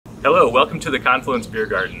Hello, welcome to the Confluence Beer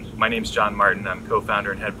Garden. My name's John Martin. I'm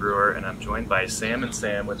co-founder and head brewer, and I'm joined by Sam and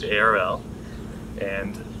Sam with the ARL.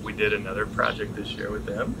 And we did another project this year with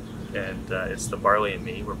them, and it's the Barley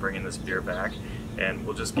Me. We're bringing this beer back, and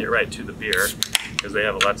we'll just get right to the beer because they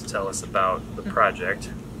have a lot to tell us about the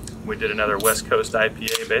project. We did another West Coast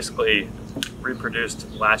IPA, basically reproduced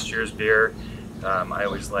last year's beer. I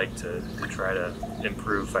always like to try to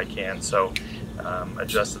improve if I can, so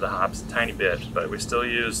adjusted the hops a tiny bit, but we still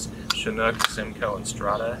used Chinook, Simcoe, and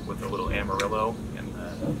Strata with a little Amarillo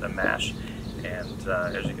in the mash. And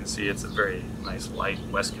as you can see, it's a very nice light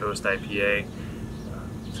West Coast IPA.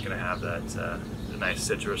 It's going to have that the nice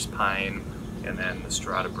citrus pine, and then the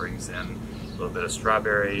Strata brings in a little bit of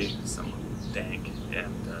strawberry, some dank,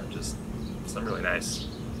 and just some really nice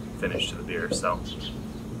finish to the beer. So,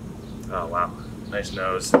 oh wow, nice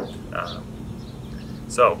nose.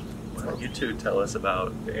 So, why don't you two tell us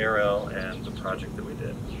about the ARL and the project that we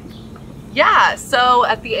did? Yeah, so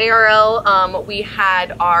at the ARL, we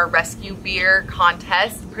had our rescue beer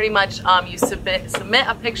contest. Pretty much you submit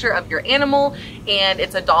a picture of your animal, and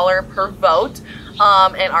it's $1 per vote.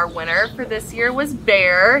 And our winner for this year was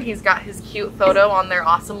Bear. He's got his cute photo on their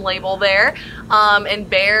awesome label there. And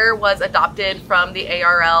Bear was adopted from the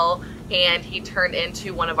ARL, and he turned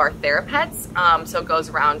into one of our therapets. So goes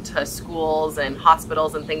around to schools and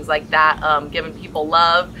hospitals and things like that, giving people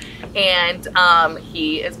love. And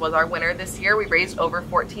he was our winner this year. We raised over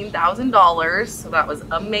 $14,000, so that was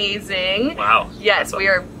amazing. Wow. Yes, we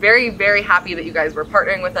are very, very happy that you guys were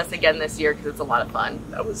partnering with us again this year because it's a lot of fun.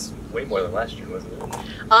 That was way more than last year, wasn't it?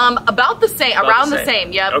 About the same, around the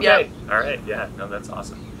same. Yep, okay. Yep. All right, yeah, no, that's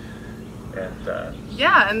awesome. And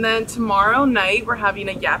yeah, and then tomorrow night we're having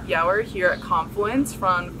a Yappy Hour here at Confluence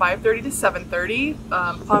from 5:30 to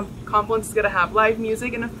 7:30. Confluence is going to have live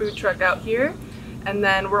music and a food truck out here. And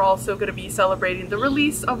then we're also going to be celebrating the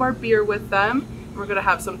release of our beer with them. We're going to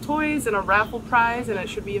have some toys and a raffle prize, and it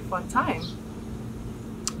should be a fun time.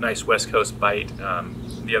 nice West Coast bite.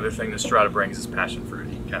 The other thing that Strata brings is passion fruit.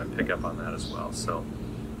 You can kind of pick up on that as well. So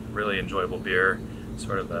really enjoyable beer,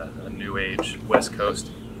 sort of a new age West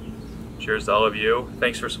Coast. Cheers to all of you.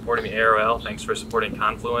 Thanks for supporting the ARL. Thanks for supporting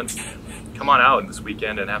Confluence. Come on out this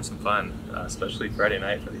weekend and have some fun, especially Friday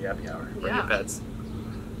night for the Yappy Hour. Bring your pets.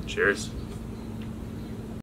 Cheers.